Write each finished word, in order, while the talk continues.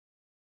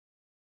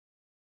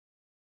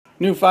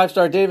New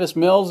five-star Davis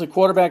Mills, the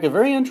quarterback, a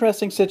very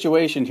interesting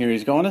situation here.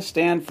 He's going to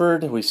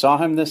Stanford. We saw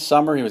him this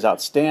summer. He was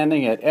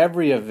outstanding at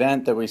every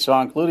event that we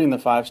saw, including the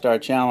five-star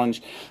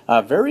challenge.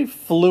 Very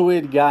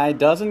fluid guy,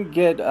 doesn't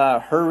get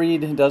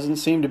hurried, doesn't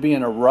seem to be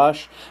in a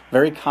rush.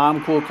 Very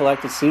calm, cool,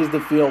 collected, sees the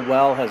field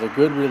well, has a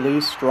good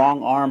release,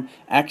 strong arm,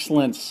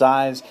 excellent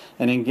size.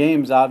 And in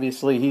games,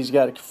 obviously, he's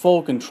got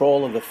full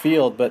control of the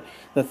field. But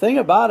the thing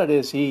about it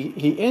is he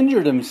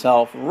injured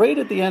himself right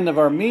at the end of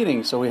our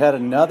meeting. So we had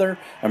another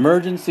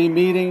emergency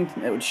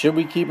meeting. Should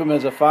we keep him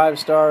as a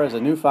five-star, as a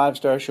new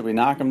five-star? Should we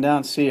knock him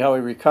down, see how he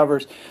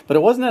recovers? But it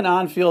wasn't an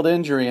on-field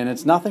injury, and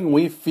it's nothing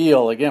we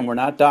feel, again, we're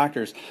not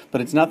doctors,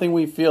 but it's nothing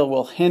we feel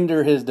will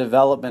hinder his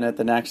development at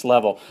the next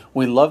level.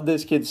 We love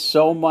this kid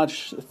so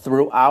much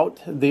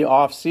throughout the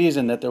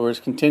off-season that there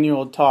was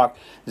continual talk.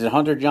 Is it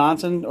Hunter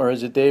Johnson or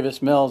is it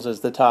Davis Mills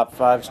as the top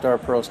five-star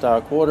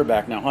pro-style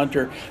quarterback? Now,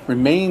 Hunter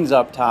remains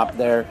up top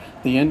there.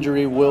 The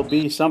injury will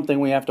be something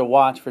we have to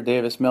watch for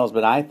Davis Mills,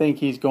 but I think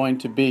he's going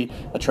to be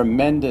a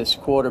tremendous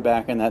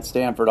quarterback in that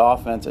Stanford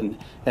offense.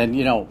 And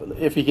you know,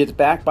 if he gets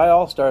back by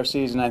All-Star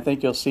season, I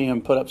think you'll see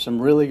him put up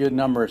some really good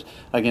numbers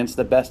against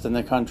the best in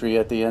the country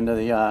at the end of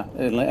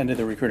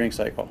the recruiting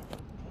cycle.